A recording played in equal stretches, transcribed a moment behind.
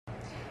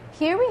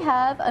Here we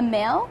have a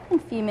male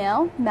and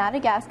female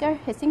Madagascar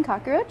hissing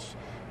cockroach.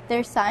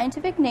 Their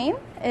scientific name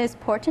is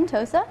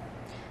portentosa.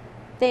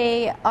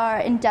 They are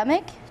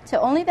endemic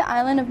to only the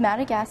island of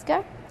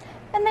Madagascar,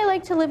 and they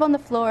like to live on the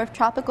floor of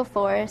tropical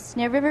forests,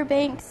 near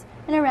riverbanks,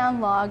 and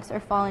around logs or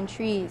fallen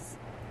trees.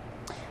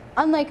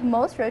 Unlike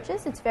most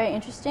roaches, it's very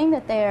interesting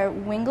that they are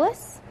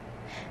wingless,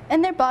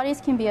 and their bodies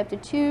can be up to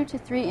 2 to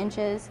 3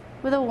 inches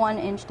with a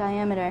 1-inch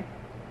diameter.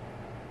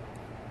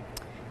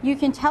 You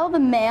can tell the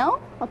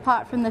male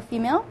apart from the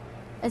female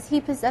as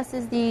he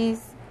possesses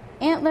these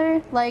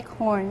antler-like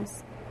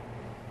horns.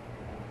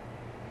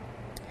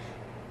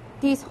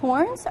 These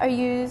horns are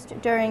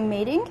used during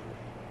mating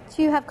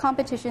to have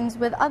competitions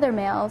with other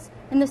males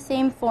in the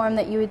same form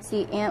that you would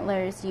see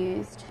antlers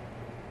used.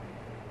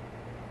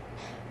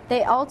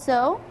 They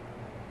also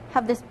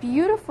have this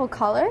beautiful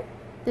color,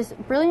 this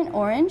brilliant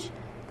orange,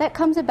 that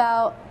comes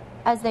about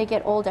as they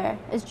get older.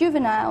 As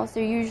juveniles,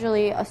 they're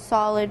usually a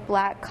solid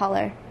black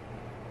color.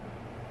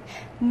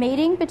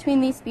 Mating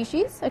between these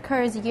species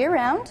occurs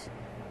year-round,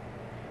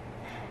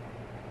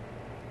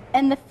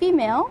 and the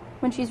female,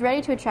 when she's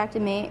ready to attract a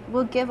mate,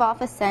 will give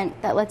off a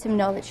scent that lets him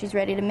know that she's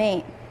ready to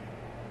mate.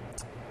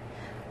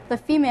 The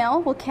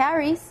female will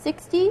carry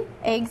 60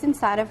 eggs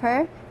inside of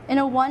her in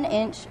a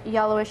 1-inch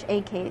yellowish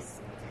egg case.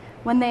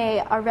 When they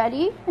are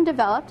ready and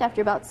developed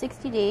after about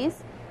 60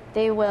 days,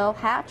 they will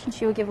hatch and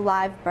she will give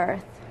live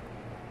birth.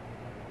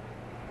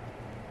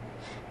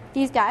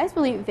 These guys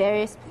will eat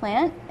various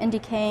plant and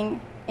decaying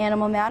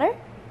animal matter,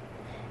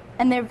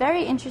 and they're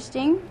very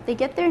interesting. They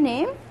get their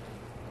name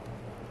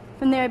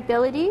from their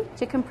ability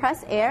to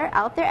compress air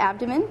out their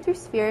abdomen through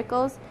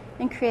sphericals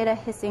and create a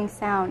hissing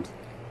sound.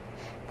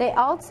 They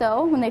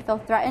also, when they feel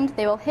threatened,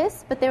 they will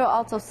hiss, but they will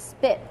also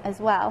spit as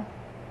well.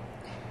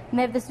 And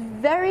they have this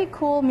very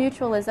cool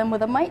mutualism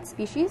with a mite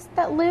species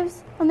that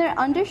lives on their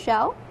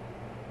undershell.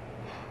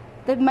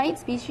 The mite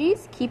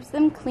species keeps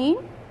them clean,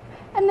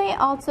 and they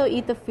also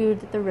eat the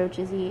food that the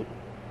roaches eat.